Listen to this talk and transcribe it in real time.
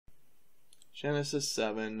Genesis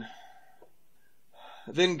 7.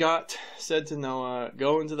 Then God said to Noah,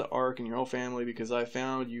 "Go into the ark and your whole family, because I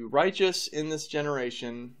found you righteous in this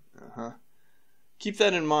generation." Keep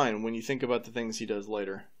that in mind when you think about the things he does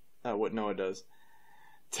later. What Noah does.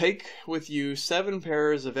 "Take with you 7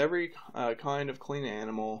 pairs of every kind of clean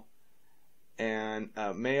animal, and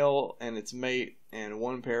a male and its mate, and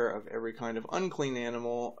 1 pair of every kind of unclean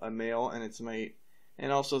animal, a male and its mate,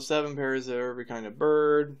 and also 7 pairs of every kind of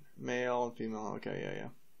bird, male and female." Okay, yeah.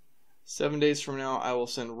 7 days from now I will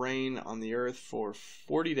send rain on the earth for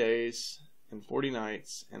 40 days and 40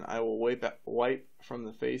 nights, and I will wipe from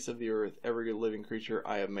the face of the earth every living creature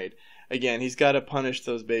I have made. Again, he's got to punish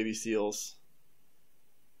those baby seals.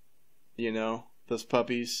 You know, those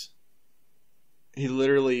puppies. He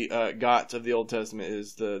literally, Got of the Old Testament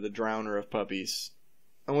is the drowner of puppies.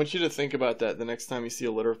 I want you to think about that the next time you see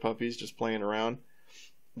a litter of puppies just playing around.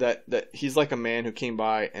 That he's like a man who came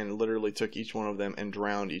by and literally took each one of them and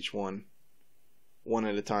drowned each one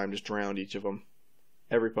at a time, just drowned each of them,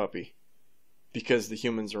 every puppy, because the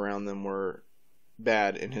humans around them were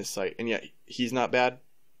bad in his sight, and yet he's not bad.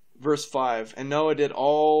 Verse 5, "And Noah did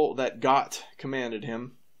all that God commanded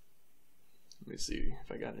him." Let me see if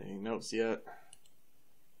I got any notes yet.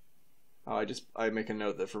 I make a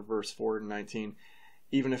note that for verse 4 and 19,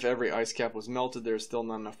 "Even if every ice cap was melted, there's still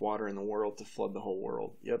not enough water in the world to flood the whole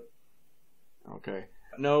world." Yep. Okay.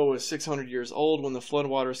 Noah was 600 years old when the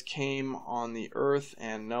floodwaters came on the earth,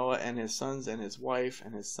 and Noah and his sons and his wife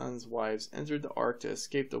and his sons' wives entered the ark to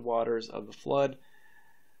escape the waters of the flood.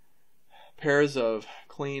 Pairs of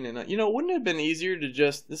clean and... wouldn't it have been easier to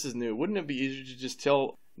just... This is new. Wouldn't it be easier to just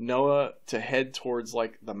tell Noah to head towards,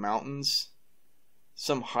 like, the mountains?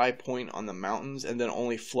 Some high point on the mountains, and then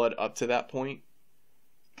only flood up to that point?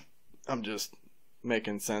 I'm just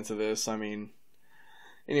making sense of this.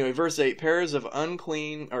 Anyway, verse 8, "Pairs of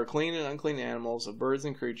clean and unclean animals, of birds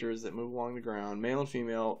and creatures that move along the ground, male and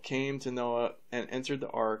female, came to Noah and entered the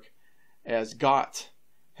ark as God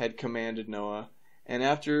had commanded Noah. And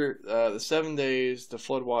after the 7 days, the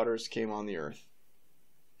floodwaters came on the earth."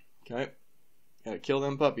 Okay, gotta kill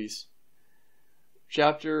them puppies.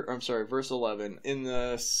 Verse 11. "In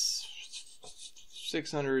the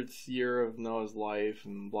 600th year of Noah's life,"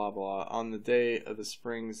 and blah blah, "on the day of the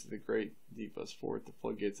springs, the great deep was forth, the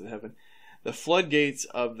floodgates of heaven. The floodgates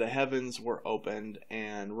of the heavens were opened,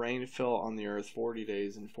 and rain fell on the earth 40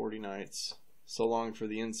 days and 40 nights. So long for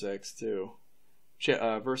the insects too."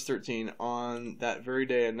 Verse 13. "On that very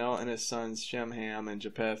day, Noah and his sons Shem, Ham, and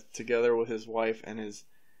Japheth, together with his wife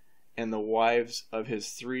and the wives of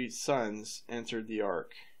his 3 sons, entered the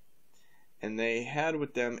ark. And they had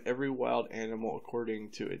with them every wild animal according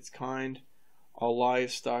to its kind, all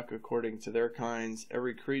livestock according to their kinds,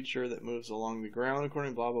 every creature that moves along the ground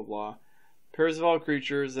according to blah blah blah, pairs of all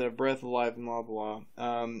creatures that have breath of life, and blah blah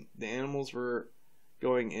blah." The animals were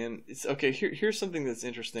going in. Here's something that's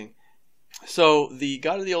interesting. So the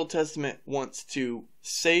God of the Old Testament wants to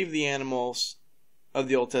save the animals of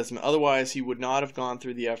the Old Testament. Otherwise, he would not have gone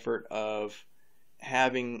through the effort of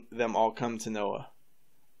having them all come to Noah.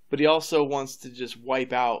 But he also wants to just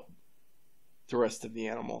wipe out the rest of the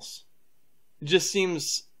animals. It just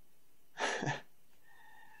seems...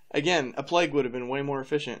 Again, a plague would have been way more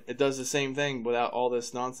efficient. It does the same thing without all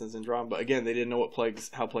this nonsense and drama. But again, they didn't know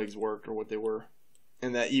how plagues worked or what they were.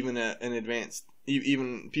 And that even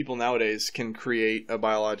people nowadays can create a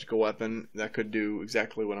biological weapon that could do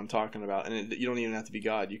exactly what I'm talking about. And you don't even have to be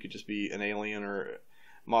God. You could just be an alien, or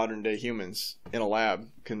modern day humans in a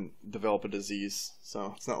lab can develop a disease.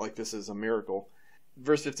 So it's not like this is a miracle.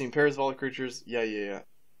 Verse 15, "Pairs of all creatures," yeah.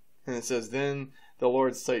 And it says, "Then the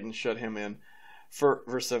Lord Satan shut him in."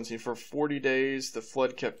 Verse 17, "For 40 days the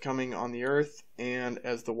flood kept coming on the earth, and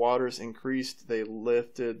as the waters increased, they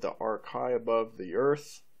lifted the ark high above the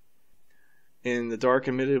earth." In the dark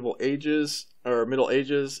and Middle Ages,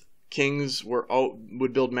 kings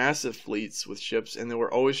would build massive fleets with ships, and they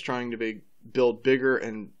were always trying to build bigger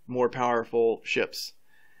and more powerful ships.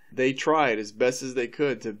 They tried as best as they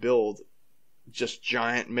could to build just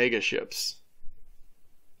giant mega ships.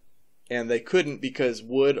 And they couldn't, because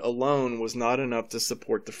wood alone was not enough to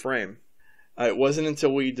support the frame. It wasn't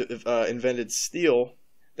until we invented steel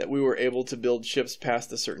that we were able to build ships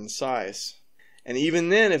past a certain size. And even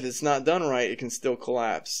then, if it's not done right, it can still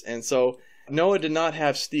collapse. And so Noah did not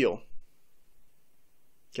have steel.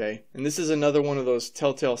 Okay, and this is another one of those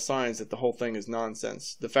telltale signs that the whole thing is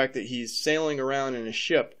nonsense. The fact that he's sailing around in a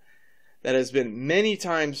ship that has been many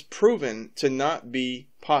times proven to not be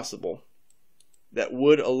possible. That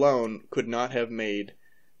wood alone could not have made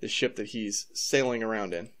the ship that he's sailing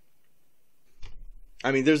around in.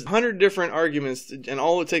 I mean, there's 100 different arguments, and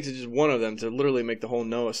all it takes is just one of them to literally make the whole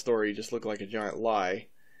Noah story just look like a giant lie,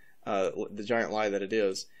 the giant lie that it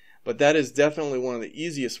is. But that is definitely one of the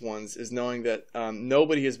easiest ones, is knowing that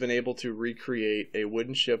nobody has been able to recreate a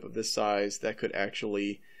wooden ship of this size that could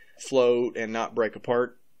actually float and not break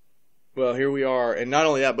apart. Well, here we are, and not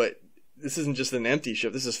only that, but this isn't just an empty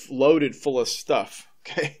ship. This is loaded full of stuff.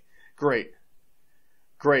 Okay, great.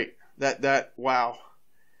 Wow.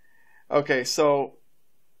 Okay, so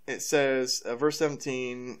it says, verse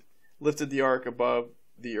 17, lifted the ark above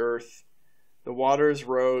the earth. The waters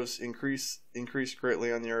rose, increased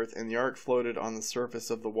greatly on the earth, and the ark floated on the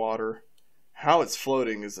surface of the water. How it's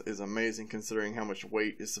floating is amazing, considering how much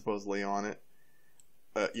weight is supposedly on it.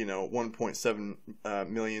 1.7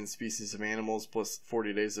 million species of animals, plus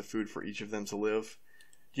 40 days of food for each of them to live.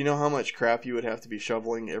 Do you know how much crap you would have to be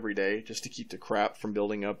shoveling every day just to keep the crap from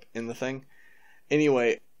building up in the thing?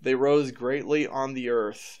 Anyway, they rose greatly on the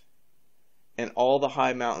earth, and all the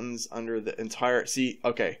high mountains under the entire... See,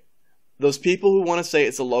 okay, those people who want to say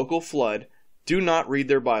it's a local flood do not read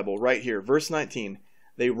their Bible. Right here, verse 19.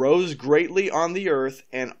 They rose greatly on the earth,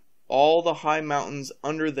 and all the high mountains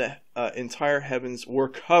under the entire heavens were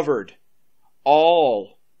covered.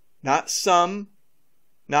 All. Not some.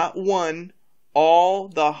 Not one. All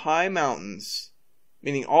the high mountains.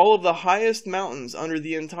 Meaning all of the highest mountains under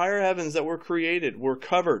the entire heavens that were created were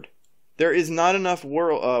covered. There is not enough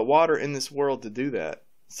water in this world to do that.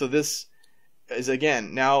 So this is,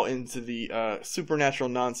 again, now into the supernatural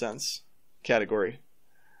nonsense category.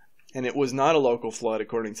 And it was not a local flood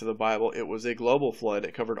according to the Bible. It was a global flood.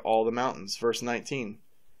 It covered all the mountains. Verse 19.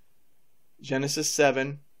 Genesis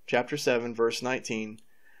 7, chapter 7, verse 19.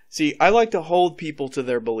 See, I like to hold people to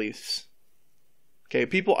their beliefs. Okay,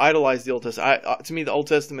 people idolize the Old Testament. To me, the Old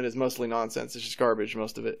Testament is mostly nonsense. It's just garbage,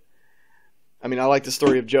 most of it. I mean, I like the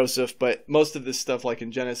story of Joseph, but most of this stuff, like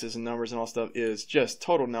in Genesis and Numbers and all stuff, is just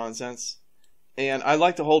total nonsense. And I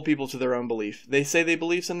like to hold people to their own belief. They say they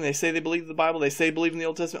believe something. They say they believe the Bible. They say they believe in the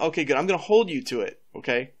Old Testament. Okay, good. I'm going to hold you to it,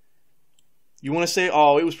 okay? You want to say,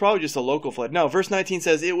 oh, it was probably just a local flood. No, verse 19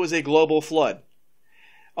 says it was a global flood.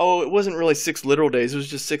 Oh, it wasn't really 6 literal days. It was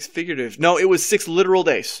just 6 figurative. No, it was 6 literal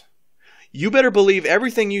days. You better believe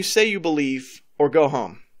everything you say you believe or go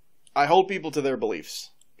home. I hold people to their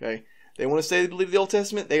beliefs, okay? They want to say they believe the Old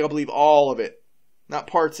Testament. They got to believe all of it. Not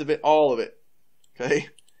parts of it, all of it, okay?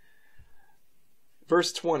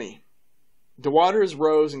 Verse 20, the waters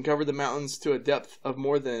rose and covered the mountains to a depth of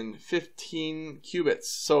more than 15 cubits.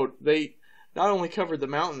 So they not only covered the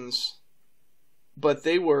mountains, but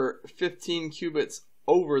they were 15 cubits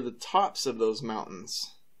over the tops of those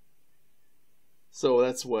mountains. So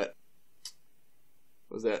that's what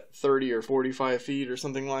was that, 30 or 45 feet or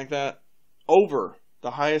something like that? Over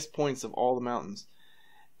the highest points of all the mountains.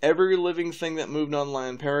 Every living thing that moved on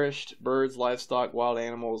land perished, birds, livestock, wild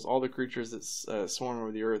animals, all the creatures that swarm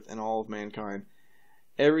over the earth, and all of mankind.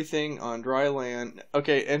 Everything on dry land.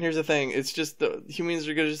 Okay, and here's the thing. It's just the humans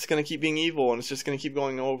are just going to keep being evil, and it's just going to keep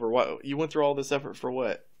going over. What, you went through all this effort for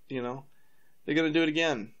what? You know? They're going to do it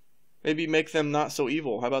again. Maybe make them not so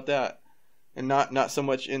evil. How about that? And not so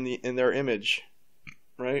much in their image.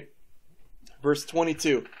 Right? Verse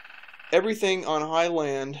 22. Everything on high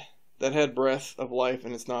land that had breath of life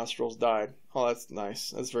in its nostrils died. Oh, that's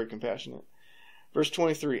nice. That's very compassionate. Verse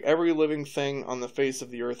 23. Every living thing on the face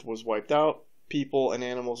of the earth was wiped out. People and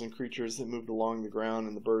animals and creatures that moved along the ground,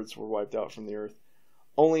 and the birds were wiped out from the earth.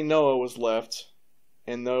 Only Noah was left,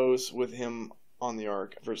 and those with him on the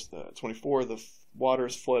ark. Verse 24. The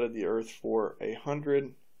waters flooded the earth for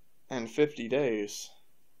 150 days.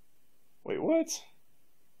 Wait, what?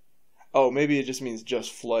 Oh, maybe it just means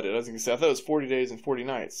just flooded. I was going to say, I thought it was 40 days and 40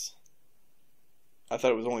 nights. I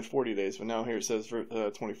thought it was only 40 days, but now here it says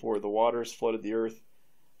 24. The waters flooded the earth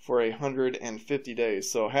for 150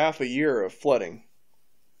 days. So half a year of flooding.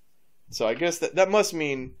 So I guess that must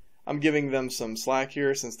mean I'm giving them some slack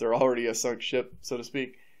here since they're already a sunk ship, so to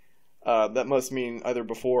speak. That must mean either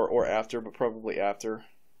before or after, but probably after.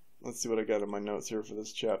 Let's see what I got in my notes here for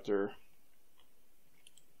this chapter.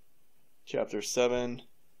 Chapter 7.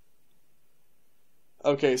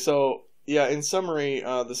 Okay, so yeah, in summary,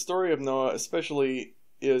 the story of Noah especially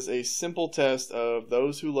is a simple test of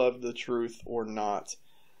those who love the truth or not.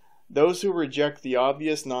 Those who reject the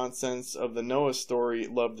obvious nonsense of the Noah story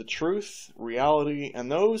love the truth, reality,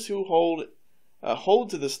 and those who hold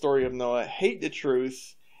to the story of Noah hate the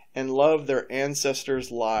truth and love their ancestors'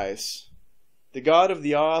 lies. The God of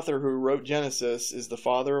the author who wrote Genesis is the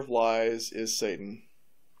father of lies, is Satan.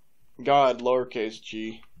 God, lowercase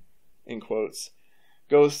g, in quotes,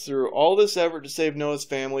 goes through all this effort to save Noah's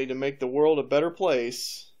family, to make the world a better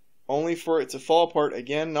place, only for it to fall apart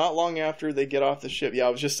again not long after they get off the ship. Yeah, I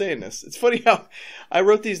was just saying this. It's funny how I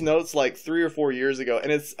wrote these notes like 3 or 4 years ago,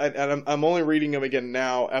 and I'm only reading them again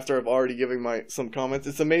now after I've already given some comments.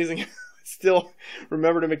 It's amazing. Still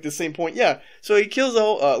remember to make the same point. Yeah, so he kills the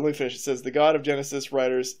whole... let me finish. It says, the God of Genesis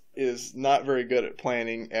writers is not very good at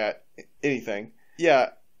planning at anything.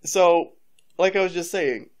 Yeah, so, like I was just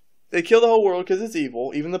saying, they kill the whole world because it's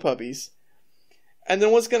evil, even the puppies. And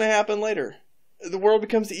then what's going to happen later? The world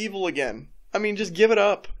becomes evil again. I mean, just give it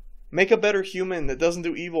up. Make a better human that doesn't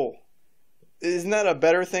do evil. Isn't that a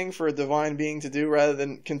better thing for a divine being to do rather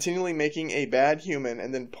than continually making a bad human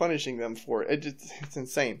and then punishing them for it? It's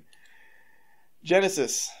insane.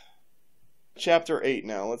 Genesis chapter 8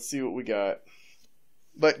 now. Let's see what we got.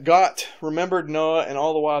 But God remembered Noah and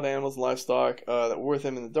all the wild animals and livestock that were with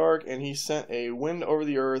him in the dark, and he sent a wind over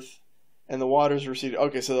the earth, and the waters receded.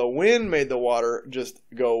 Okay, so the wind made the water just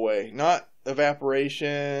go away. Not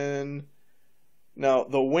evaporation. No,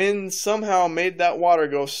 the wind somehow made that water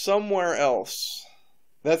go somewhere else.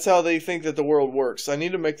 That's how they think that the world works. I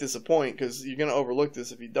need to make this a point because you're going to overlook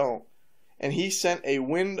this if you don't. And he sent a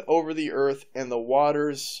wind over the earth, and the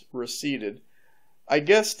waters receded. I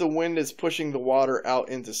guess the wind is pushing the water out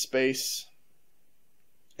into space.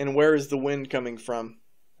 And where is the wind coming from?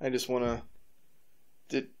 I just want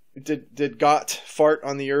to... Did God fart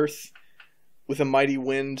on the earth with a mighty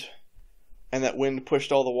wind, and that wind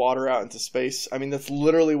pushed all the water out into space? I mean, that's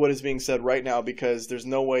literally what is being said right now, because there's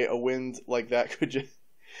no way a wind like that could just...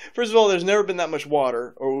 First of all, there's never been that much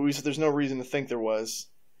water, or at least there's no reason to think there was.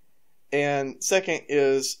 And second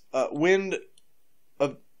is wind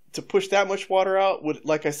to push that much water out would,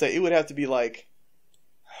 like I say, it would have to be like,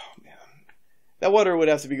 oh man, that water would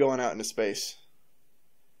have to be going out into space.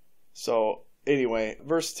 So anyway,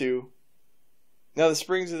 verse 2. Now the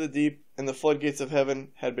springs of the deep and the floodgates of heaven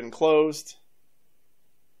had been closed,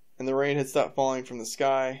 and the rain had stopped falling from the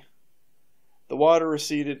sky. The water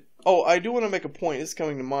receded. Oh, I do want to make a point. It's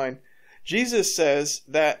coming to mind. Jesus says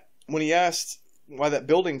that when he asked why that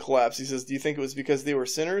building collapsed, he says, do you think it was because they were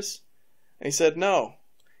sinners? And he said, no.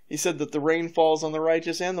 He said that the rain falls on the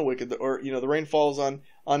righteous and the wicked, or, the rain falls on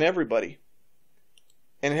everybody.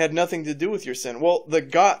 And it had nothing to do with your sin. Well, the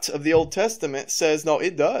God of the Old Testament says, no,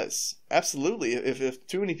 it does. Absolutely. If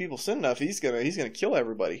too many people sin enough, he's gonna kill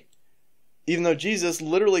everybody. Even though Jesus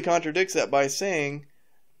literally contradicts that by saying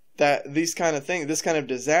that these kind of things, this kind of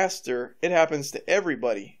disaster, it happens to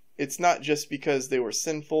everybody. It's not just because they were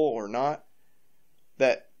sinful or not.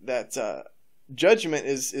 That judgment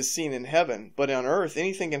is seen in heaven, but on earth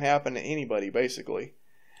anything can happen to anybody basically.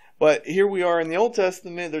 But here we are in the Old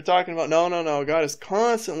Testament. They're talking about no, God is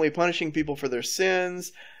constantly punishing people for their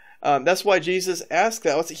sins. That's why Jesus asked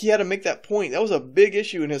that. He had to make that point. That was a big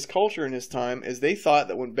issue in his culture in his time, is they thought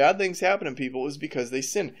that when bad things happen to people it was because they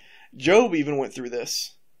sinned. Job even went through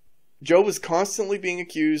this. Job was constantly being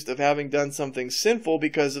accused of having done something sinful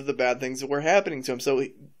because of the bad things that were happening to him. So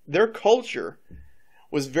their culture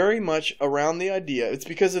was very much around the idea, it's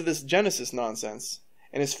because of this Genesis nonsense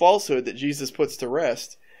and his falsehood that Jesus puts to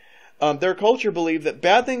rest. Their culture believed that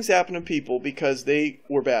bad things happen to people because they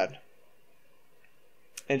were bad.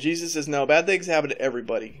 And Jesus says, no, bad things happen to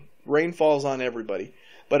everybody. Rain falls on everybody.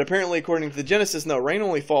 But apparently, according to the Genesis, no, rain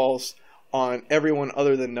only falls on everyone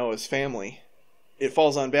other than Noah's family. It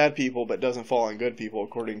falls on bad people, but doesn't fall on good people,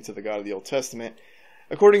 according to the God of the Old Testament.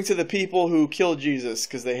 According to the people who killed Jesus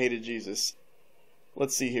because they hated Jesus.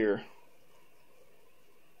 Let's see here.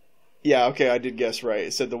 Yeah, okay, I did guess right.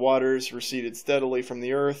 It said the waters receded steadily from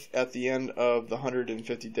the earth. At the end of the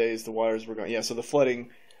 150 days, the waters were gone. Yeah, so the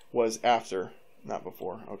flooding was after, not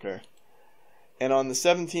before. Okay. And on the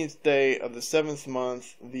 17th day of the 7th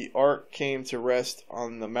month, the ark came to rest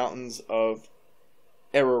on the mountains of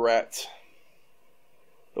Ararat.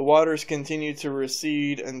 The waters continued to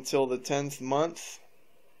recede until the 10th month.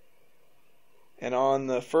 And on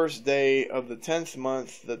the first day of the 10th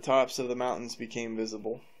month, the tops of the mountains became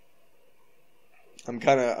visible. I'm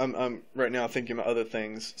right now thinking about other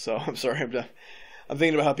things, so I'm sorry. I'm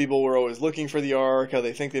thinking about how people were always looking for the ark, how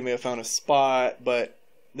they think they may have found a spot, but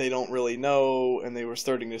they don't really know, and they were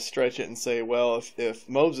starting to stretch it and say, well, if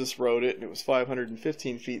Moses wrote it and it was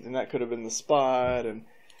 515 feet, then that could have been the spot. And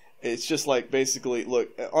it's just like, basically, look,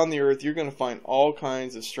 on the earth you're going to find all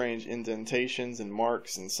kinds of strange indentations and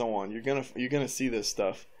marks and so on. You're going to see this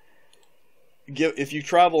stuff. If you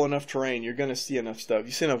travel enough terrain, you're going to see enough stuff.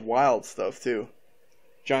 You see enough wild stuff too.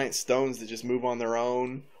 Giant stones that just move on their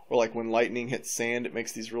own, or like when lightning hits sand, it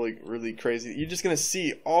makes these really, really crazy. You're just going to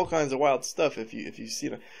see all kinds of wild stuff if you see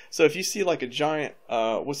them. So if you see like a giant,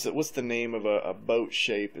 what's the name of a boat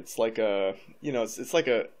shape? It's like a, it's like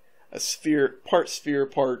a sphere,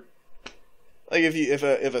 part Like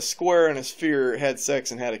if a square and a sphere had sex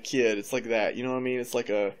and had a kid, it's like that. You know what I mean? It's like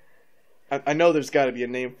a. I know there's got to be a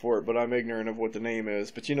name for it, but I'm ignorant of what the name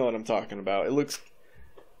is. But you know what I'm talking about. It looks.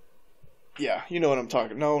 Yeah, you know what I'm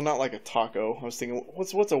talking. No, not like a taco. I was thinking,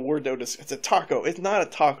 what's a word that would? It's a taco. It's not a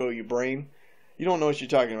taco, you brain. You don't know what you're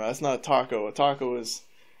talking about. It's not a taco. A taco is.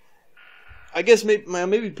 I guess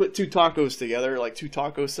maybe put two tacos together, like two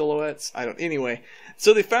taco silhouettes. I don't. Anyway,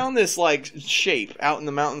 so they found this like shape out in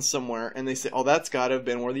the mountains somewhere, and they say, "Oh, that's got to have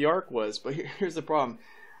been where the ark was." But here's the problem: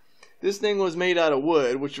 this thing was made out of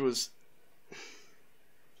wood, which was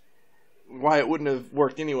why it wouldn't have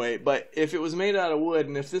worked anyway. But if it was made out of wood,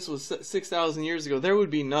 and if this was 6,000 years ago, there would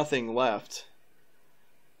be nothing left.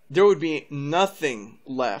 There would be nothing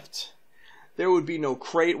left. There would be no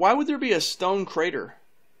crate. Why would there be a stone crater?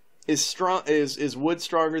 Is wood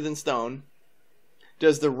stronger than stone?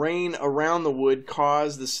 Does the rain around the wood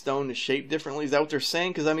cause the stone to shape differently? Is that what they're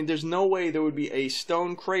saying? Because I mean, there's no way there would be a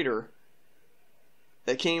stone crater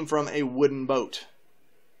that came from a wooden boat.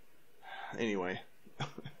 Anyway,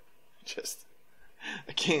 just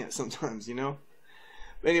I can't sometimes, you know.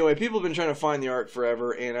 Anyway, people have been trying to find the ark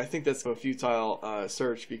forever, and I think that's a futile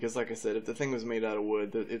search because, like I said, if the thing was made out of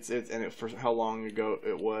wood, for how long ago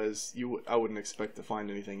it was, I wouldn't expect to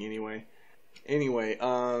find anything anyway. Anyway,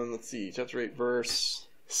 let's see, chapter 8, verse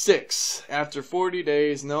 6. After 40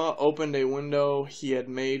 days, Noah opened a window he had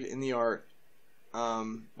made in the ark.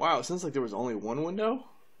 Wow, it sounds like there was only one window.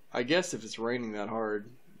 I guess if it's raining that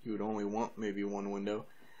hard, you would only want maybe one window.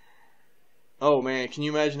 Oh man, can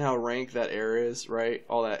you imagine how rank that air is, right?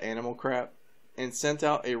 All that animal crap. And sent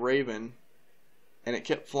out a raven, and it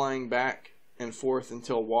kept flying back and forth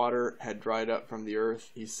until water had dried up from the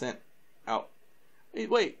earth. He sent out... Hey,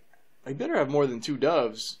 wait, I better have more than 2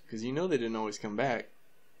 doves, because you know they didn't always come back.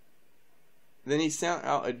 Then he sent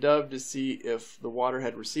out a dove to see if the water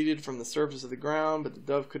had receded from the surface of the ground, but the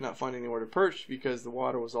dove could not find anywhere to perch because the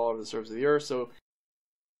water was all over the surface of the earth, so...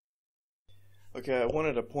 Okay, I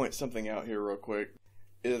wanted to point something out here real quick.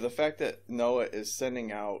 The fact that Noah is sending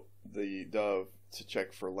out the dove to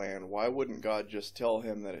check for land, why wouldn't God just tell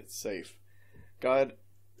him that it's safe? God,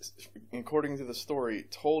 according to the story,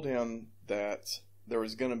 told him that there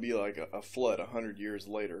was going to be like a flood 100 years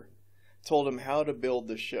later. Told him how to build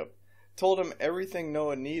the ship. Told him everything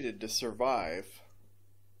Noah needed to survive.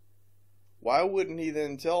 Why wouldn't he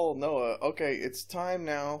then tell Noah, okay, it's time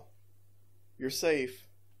now. You're safe.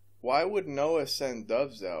 Why would Noah send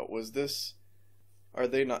doves out? Is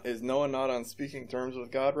Noah not on speaking terms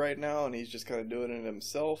with God right now and he's just kind of doing it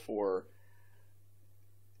himself? Or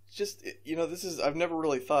just, you know, I've never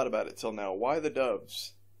really thought about it till now. Why the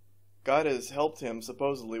doves? God has helped him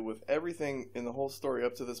supposedly with everything in the whole story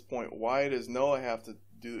up to this point. Why does Noah have to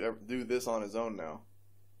do this on his own now?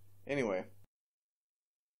 Anyway.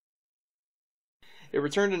 It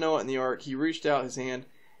returned to Noah in the ark. He reached out his hand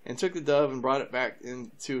and took the dove and brought it back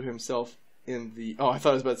into himself in the... Oh, I thought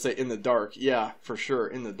I was about to say in the dark. Yeah, for sure,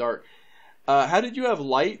 in the dark. How did you have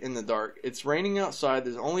light in the dark? It's raining outside.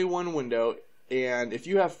 There's only one window. And if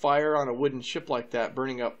you have fire on a wooden ship like that,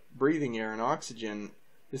 burning up breathing air and oxygen,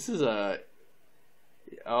 this is a...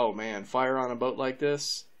 Oh, man, fire on a boat like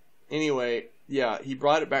this? Anyway, yeah, he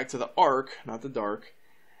brought it back to the ark, not the dark.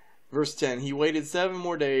 Verse 10, he waited 7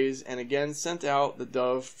 more days and again sent out the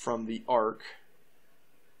dove from the ark.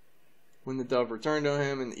 When the dove returned to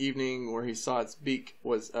him in the evening, where he saw its beak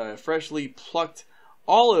was a freshly plucked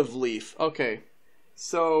olive leaf. Okay,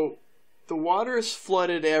 so the waters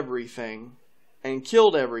flooded everything and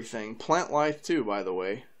killed everything. Plant life too, by the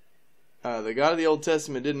way. The God of the Old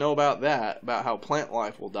Testament didn't know about that, about how plant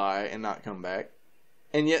life will die and not come back.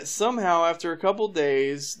 And yet somehow, after a couple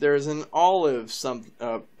days, there's an olive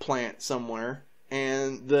plant somewhere.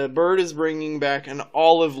 And the bird is bringing back an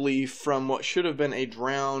olive leaf from what should have been a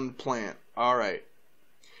drowned plant. Alright.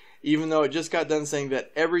 Even though it just got done saying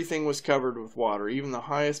that everything was covered with water. Even the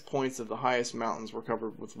highest points of the highest mountains were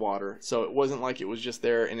covered with water. So it wasn't like it was just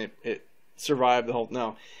there and it survived the whole...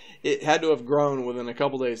 No. It had to have grown within a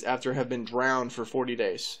couple days after it had been drowned for 40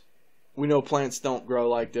 days. We know plants don't grow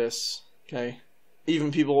like this. Okay?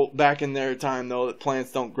 Even people back in their time know that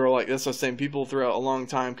plants don't grow like this. I was saying people throughout a long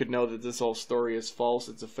time could know that this whole story is false.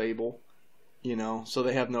 It's a fable. You know, so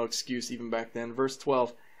they have no excuse even back then. Verse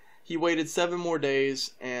 12. He waited 7 more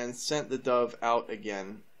days and sent the dove out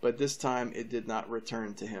again. But this time it did not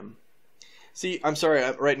return to him. See, I'm sorry.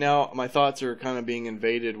 Right now my thoughts are kind of being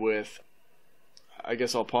invaded with... I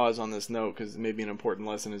guess I'll pause on this note because maybe an important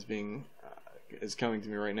lesson is coming to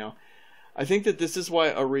me right now. I think that this is why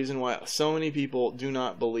a reason why so many people do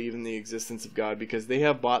not believe in the existence of God, because they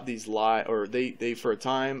have bought these lies, or they for a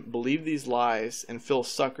time believe these lies and feel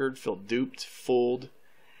suckered, feel duped, fooled,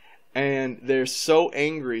 and they're so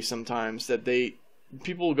angry sometimes that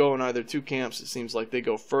people go in either two camps. It seems like they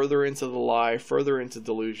go further into the lie, further into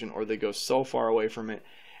delusion, or they go so far away from it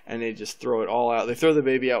and they just throw it all out. They throw the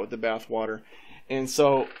baby out with the bathwater. And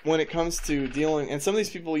so when it comes to dealing, and some of these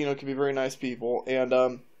people, can be very nice people,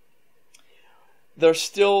 and they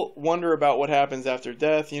still wonder about what happens after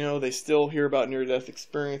death. They still hear about near-death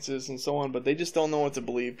experiences and so on, but they just don't know what to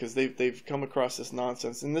believe because they've come across this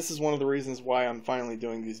nonsense. And this is one of the reasons why I'm finally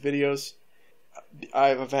doing these videos.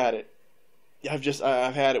 I've had it.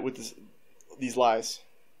 I've had it with these lies.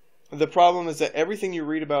 The problem is that everything you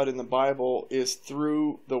read about in the Bible is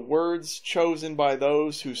through the words chosen by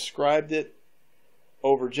those who scribed it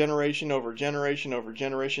over generation, over generation, over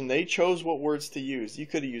generation. They chose what words to use. You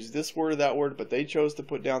could have used this word or that word, but they chose to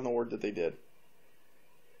put down the word that they did.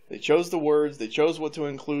 They chose the words. They chose what to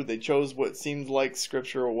include. They chose what seemed like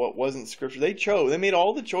scripture or what wasn't scripture. They made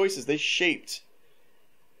all the choices. They shaped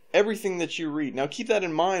everything that you read. Now keep that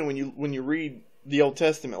in mind when you read the Old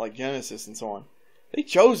Testament, like Genesis and so on. They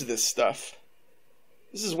chose this stuff.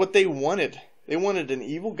 This is what they wanted. They wanted an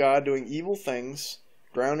evil God doing evil things,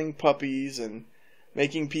 drowning puppies and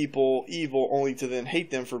making people evil, only to then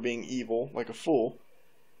hate them for being evil, like a fool.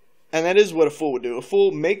 And that is what a fool would do. A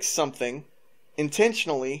fool makes something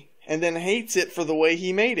intentionally and then hates it for the way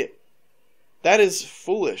he made it. That is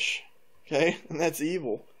foolish, okay? And that's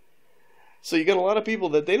evil. So you got a lot of people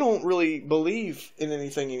that they don't really believe in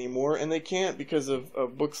anything anymore, and they can't because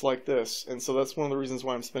of books like this. And so that's one of the reasons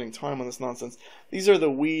why I'm spending time on this nonsense. These are the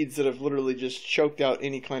weeds that have literally just choked out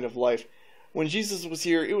any kind of life. When Jesus was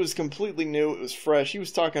here, it was completely new, it was fresh. He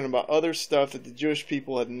was talking about other stuff that the Jewish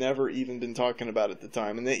people had never even been talking about at the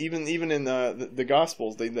time. And even in the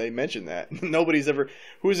Gospels, they mention that. Nobody's ever,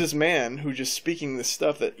 who's this man who's just speaking this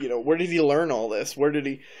stuff that, where did he learn all this?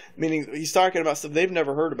 Meaning he's talking about stuff they've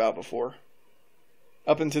never heard about before.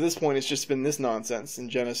 Up until this point, it's just been this nonsense in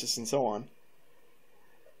Genesis and so on.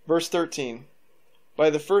 Verse 13. By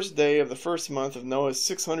the first day of the first month of Noah's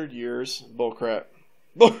 600 years, bullcrap.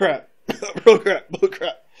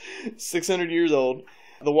 600 years old,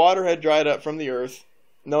 the water had dried up from the earth.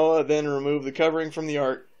 Noah then removed the covering from the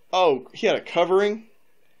ark. Oh, he had a covering?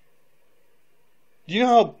 Do you know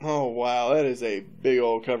how... Oh, wow, that is a big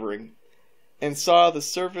old covering. And saw the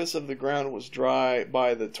surface of the ground was dry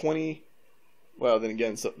by the 20... Well, then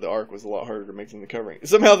again, so the ark was a lot harder to make than the covering.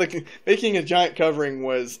 Somehow making a giant covering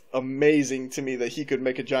was amazing to me, that he could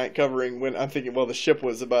make a giant covering, when I'm thinking, well, the ship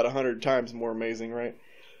was about 100 times more amazing, right?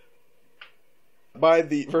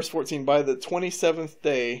 Verse 14, by the 27th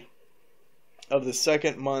day of the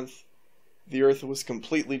second month, the earth was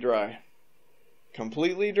completely dry.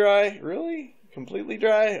 Completely dry? Really? Completely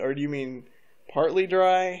dry? Or do you mean partly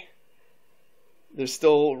dry? There's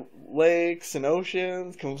still lakes and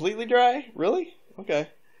oceans. Completely dry? Really? Okay.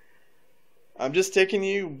 I'm just taking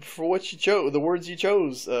you for what you chose, the words you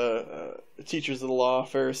chose, teachers of the law,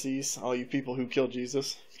 Pharisees, all you people who killed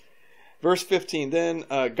Jesus. Verse 15, then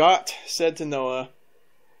God said to Noah,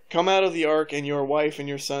 come out of the ark, and your wife and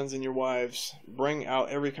your sons and your wives. Bring out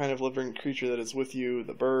every kind of living creature that is with you,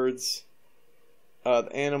 the birds, the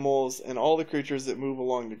animals, and all the creatures that move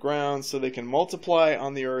along the ground, so they can multiply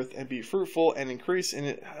on the earth and be fruitful and increase in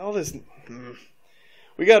it. All this,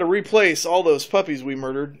 we got to replace all those puppies we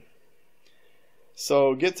murdered.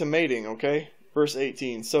 So get to mating, okay? Verse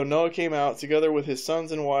 18, so Noah came out together with his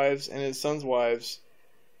sons and wives and his sons' wives,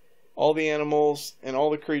 all the animals and all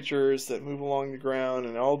the creatures that move along the ground,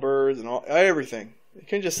 and all birds and everything. You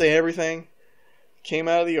couldn't just say everything. Came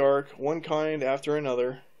out of the ark, one kind after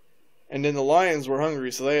another. And then the lions were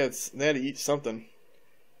hungry, so they had to eat something.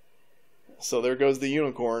 So there goes the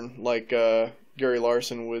unicorn, like Gary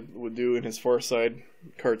Larson would do in his Far Side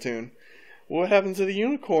cartoon. What happened to the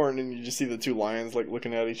unicorn? And you just see the two lions like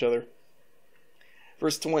looking at each other.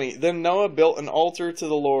 Verse 20. Then Noah built an altar to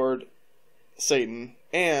the Lord, Satan,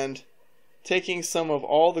 and taking some of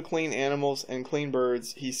all the clean animals and clean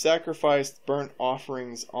birds, he sacrificed burnt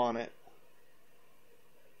offerings on it.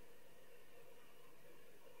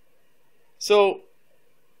 So,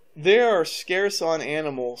 there are scarce on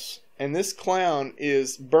animals, and this clown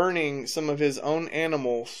is burning some of his own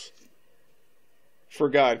animals for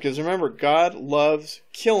God. Because remember, God loves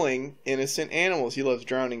killing innocent animals. He loves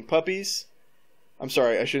drowning puppies. I'm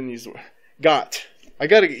sorry, I shouldn't use the word. Got. I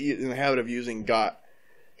gotta get in the habit of using got.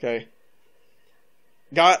 Okay?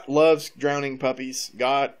 God loves drowning puppies.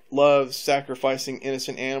 God loves sacrificing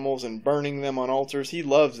innocent animals and burning them on altars. He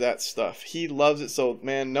loves that stuff. He loves it. So,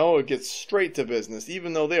 man, Noah gets straight to business,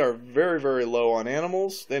 even though they are very, very low on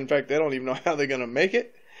animals. In fact, they don't even know how they're going to make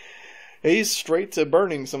it. He's straight to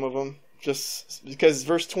burning some of them. Just because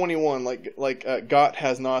verse 21, God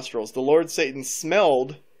has nostrils. The Lord Satan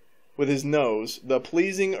smelled with his nose the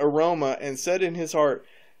pleasing aroma and said in his heart,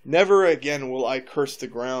 never again will I curse the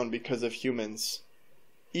ground because of humans.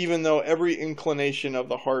 Even though every inclination of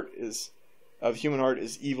human heart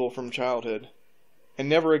is evil from childhood. And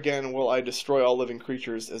never again will I destroy all living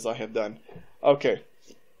creatures as I have done. Okay.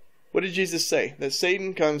 What did Jesus say? That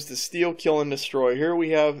Satan comes to steal, kill, and destroy. Here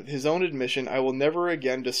we have his own admission. I will never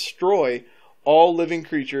again destroy all living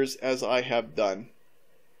creatures as I have done.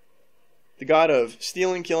 The God of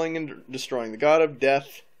stealing, killing, and destroying. The God of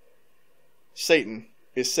death. Satan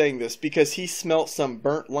is saying this because he smelt some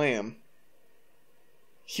burnt lamb.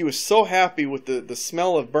 He was so happy with the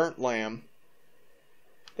smell of burnt lamb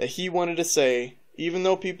that he wanted to say, even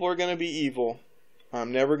though people are going to be evil,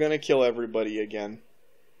 I'm never going to kill everybody again.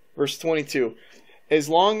 Verse 22, as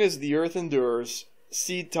long as the earth endures,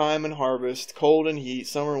 seed time and harvest, cold and heat,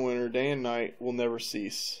 summer and winter, day and night will never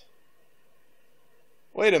cease.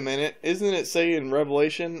 Wait a minute, isn't it say in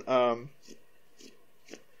Revelation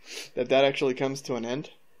that actually comes to an end?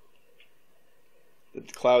 That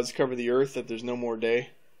the clouds cover the earth, that there's no more day?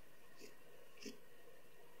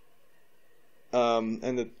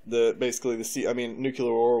 And basically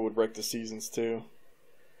nuclear war would wreck the seasons too.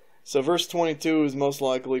 So verse 22 is most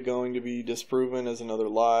likely going to be disproven as another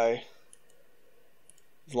lie.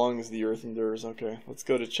 As long as the earth endures. Okay, let's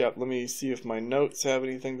go to let me see if my notes have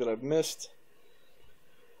anything that I've missed.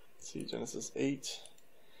 Let's see, Genesis 8.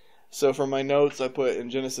 So for my notes, I put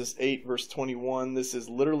in Genesis 8 verse 21, this is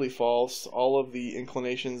literally false. All of the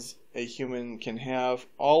inclinations a human can have,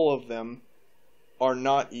 all of them are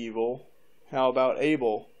not evil. How about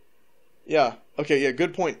Abel? Yeah, okay, yeah,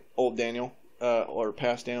 good point, old Daniel. Or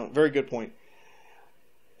past Daniel. Very good point.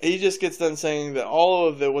 He just gets done saying that all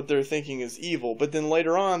of what they're thinking is evil. But then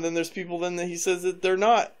later on, then there's people that he says that they're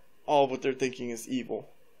not all of what they're thinking is evil.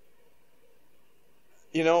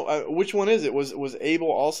 You know, which one is it? Was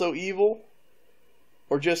Abel also evil?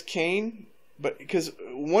 Or just Cain? But because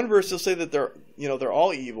one verse he'll say that they're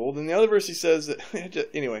all evil. Then the other verse he says that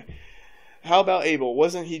anyway. How about Abel?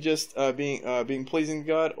 Wasn't he just being pleasing to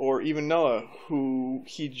God? Or even Noah, who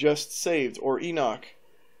he just saved? Or Enoch,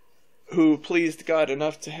 who pleased God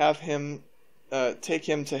enough to have him take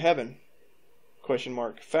him to heaven? Question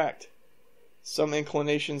mark. Fact. Some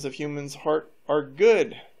inclinations of humans' heart are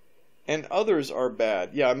good, and others are bad.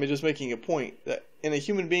 Yeah, I'm just making a point that in a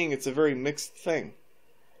human being, it's a very mixed thing.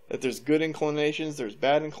 That there's good inclinations, there's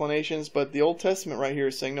bad inclinations, but the Old Testament right here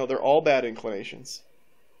is saying, no, they're all bad inclinations.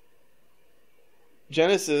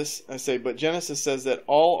 Genesis says that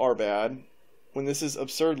all are bad, when this is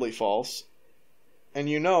absurdly false. And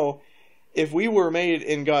if we were made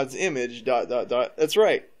in God's image, that's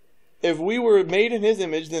right. If we were made in his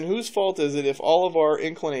image, then whose fault is it if all of our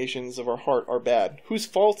inclinations of our heart are bad? Whose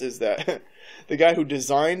fault is that? The guy who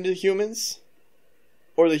designed humans?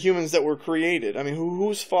 Or the humans that were created? I mean,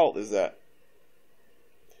 whose fault is that?